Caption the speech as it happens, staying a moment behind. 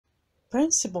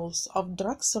Principles of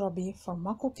drug therapy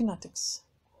pharmacokinetics.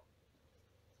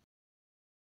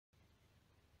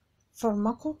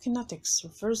 Pharmacokinetics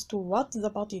refers to what the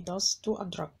body does to a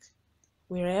drug,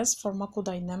 whereas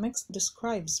pharmacodynamics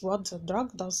describes what the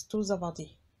drug does to the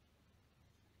body.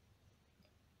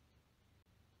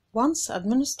 Once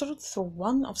administered through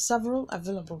one of several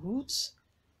available routes,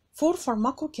 4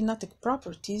 pharmacokinetic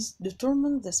properties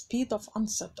determine the speed of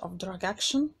onset of drug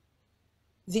action,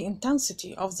 the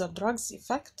intensity of the drug's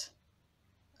effect,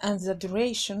 and the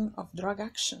duration of drug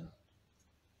action.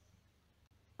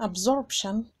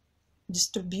 Absorption,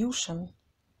 distribution,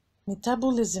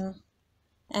 metabolism,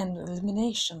 and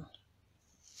elimination.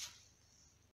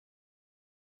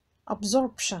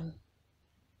 Absorption.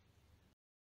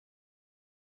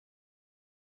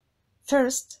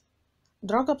 First,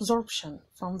 drug absorption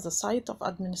from the site of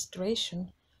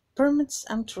administration permits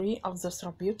entry of the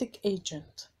therapeutic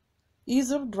agent,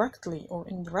 either directly or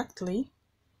indirectly,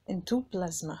 into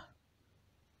plasma.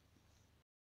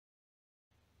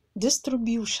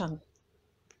 Distribution.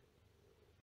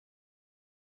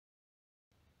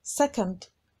 Second,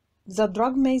 the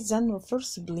drug may then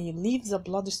reversibly leave the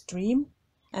bloodstream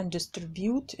and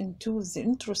distribute into the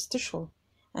interstitial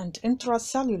and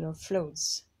intracellular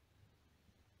fluids.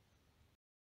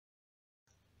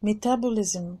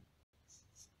 Metabolism.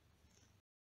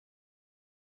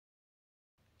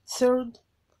 Third,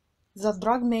 the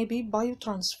drug may be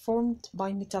biotransformed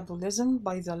by metabolism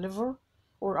by the liver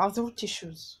or other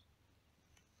tissues.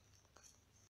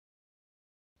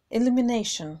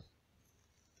 Elimination.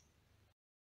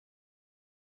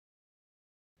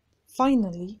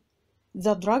 Finally,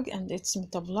 the drug and its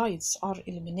metabolites are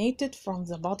eliminated from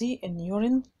the body in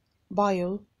urine,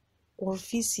 bile, or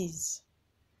feces.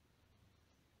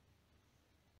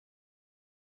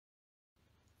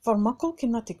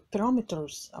 Pharmacokinetic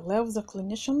parameters allow the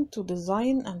clinician to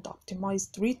design and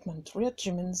optimize treatment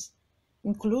regimens,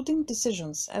 including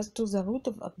decisions as to the route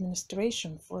of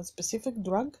administration for a specific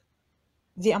drug,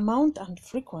 the amount and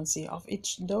frequency of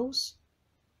each dose,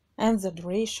 and the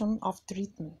duration of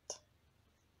treatment.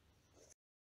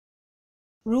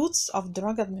 Routes of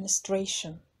drug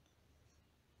administration.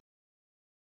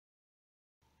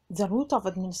 The route of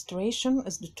administration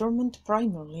is determined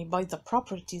primarily by the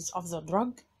properties of the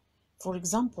drug, for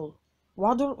example,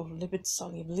 water or lipid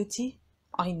solubility,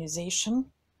 ionization,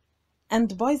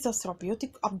 and by the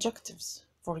therapeutic objectives,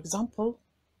 for example,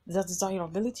 the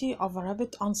desirability of a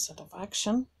rapid onset of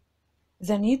action,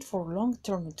 the need for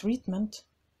long-term treatment,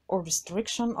 or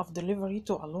restriction of delivery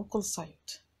to a local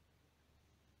site.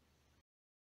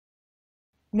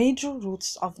 Major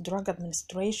routes of drug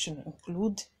administration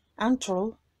include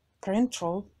enteral,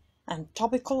 parenteral, and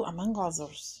topical, among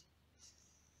others.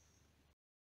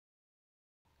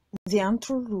 The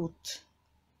enteral route.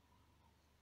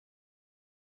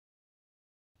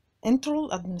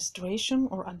 Enteral administration,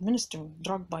 or administering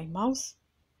drug by mouth,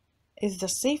 is the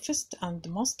safest and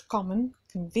most common,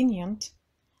 convenient,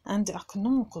 and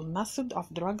economical method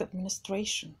of drug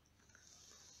administration.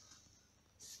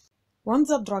 When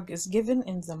the drug is given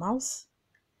in the mouth,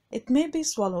 it may be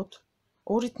swallowed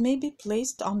or it may be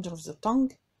placed under the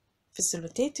tongue,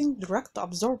 facilitating direct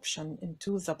absorption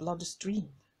into the bloodstream.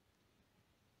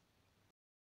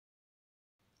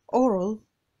 Oral.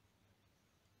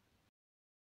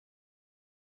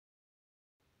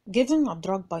 Giving a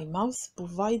drug by mouth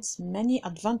provides many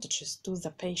advantages to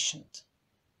the patient.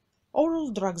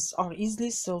 Oral drugs are easily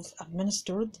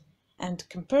self-administered and,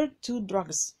 compared to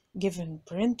drugs given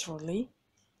parenterally,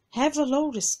 have a low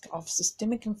risk of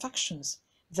systemic infections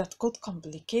that could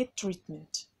complicate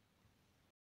treatment.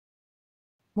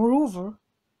 Moreover,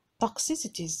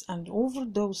 toxicities and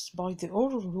overdose by the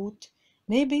oral route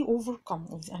may be overcome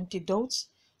with antidotes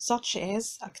such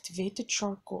as activated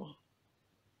charcoal.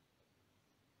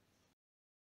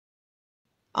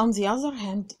 On the other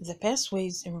hand, the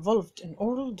pathways involved in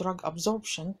oral drug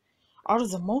absorption are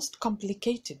the most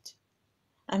complicated,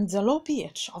 and the low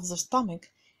pH of the stomach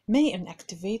may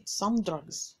inactivate some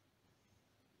drugs.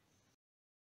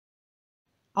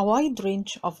 A wide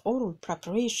range of oral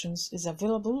preparations is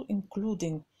available,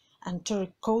 including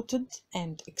enteric-coated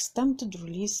and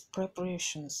extended-release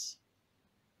preparations.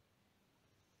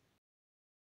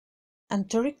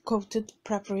 Enteric-coated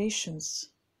preparations.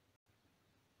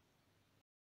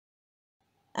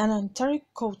 An enteric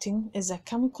coating is a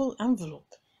chemical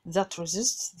envelope that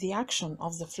resists the action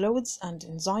of the fluids and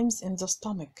enzymes in the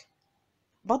stomach,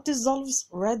 but dissolves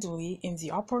readily in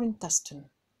the upper intestine.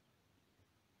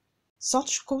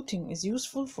 Such coating is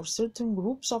useful for certain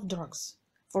groups of drugs,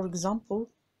 for example,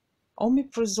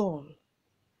 omeprazole,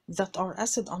 that are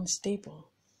acid unstable.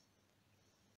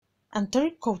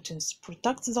 Enteric coatings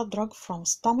protect the drug from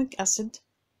stomach acid,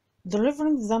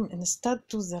 delivering them instead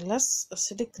to the less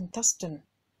acidic intestine,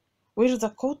 where the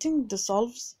coating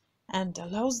dissolves and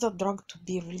allows the drug to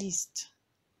be released.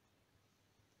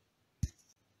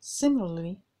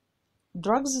 Similarly,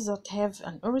 drugs that have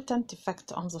an irritant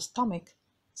effect on the stomach,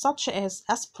 such as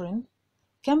aspirin,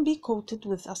 can be coated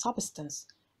with a substance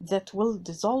that will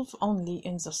dissolve only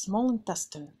in the small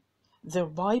intestine,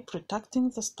 thereby protecting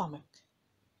the stomach.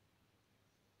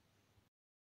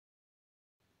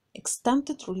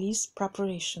 Extended release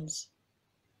preparations.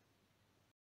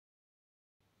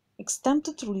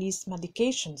 Extended release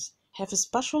medications have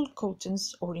special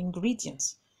coatings or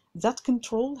ingredients that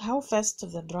control how fast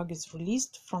the drug is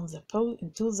released from the pill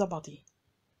into the body.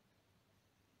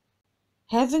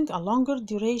 Having a longer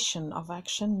duration of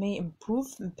action may improve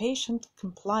patient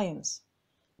compliance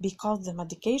because the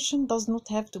medication does not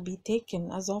have to be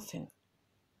taken as often.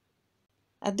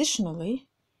 Additionally,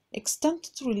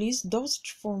 extended-release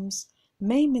dosage forms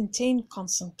may maintain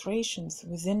concentrations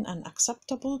within an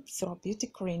acceptable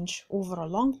therapeutic range over a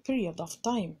long period of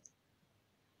time,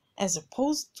 as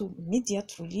opposed to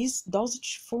immediate-release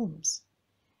dosage forms,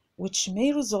 which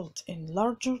may result in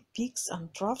larger peaks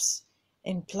and troughs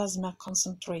in plasma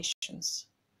concentrations.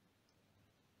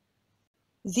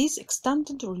 These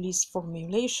extended-release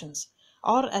formulations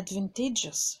are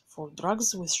advantageous for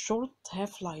drugs with short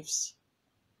half-lives.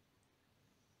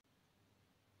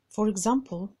 For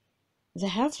example, the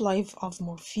half-life of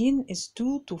morphine is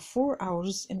 2 to 4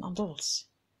 hours in adults.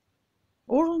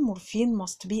 Oral morphine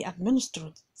must be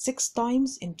administered 6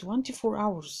 times in 24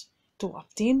 hours to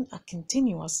obtain a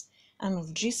continuous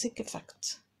analgesic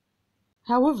effect.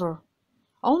 However,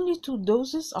 only 2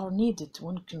 doses are needed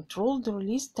when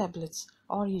controlled-release tablets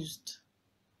are used.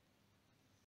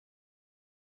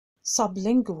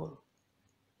 Sublingual.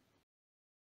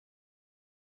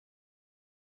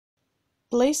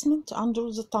 Placement under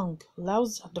the tongue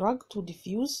allows a drug to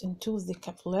diffuse into the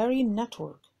capillary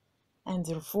network and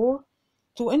therefore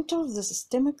to enter the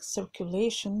systemic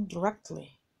circulation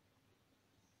directly.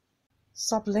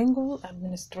 Sublingual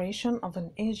administration of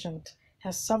an agent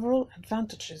has several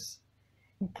advantages,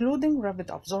 including rapid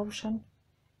absorption,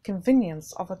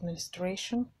 convenience of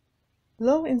administration,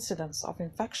 low incidence of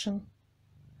infection,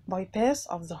 bypass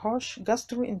of the harsh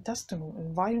gastrointestinal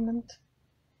environment,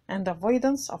 and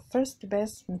avoidance of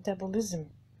first-pass metabolism.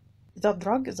 The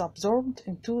drug is absorbed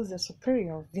into the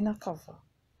superior vena cava.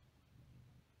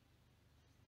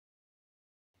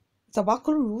 The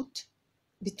buccal route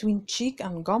between cheek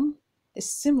and gum is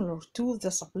similar to the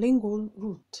sublingual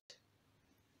route.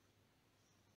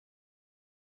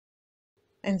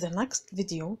 In the next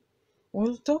video,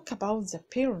 we'll talk about the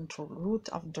parenteral route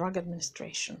of drug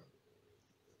administration.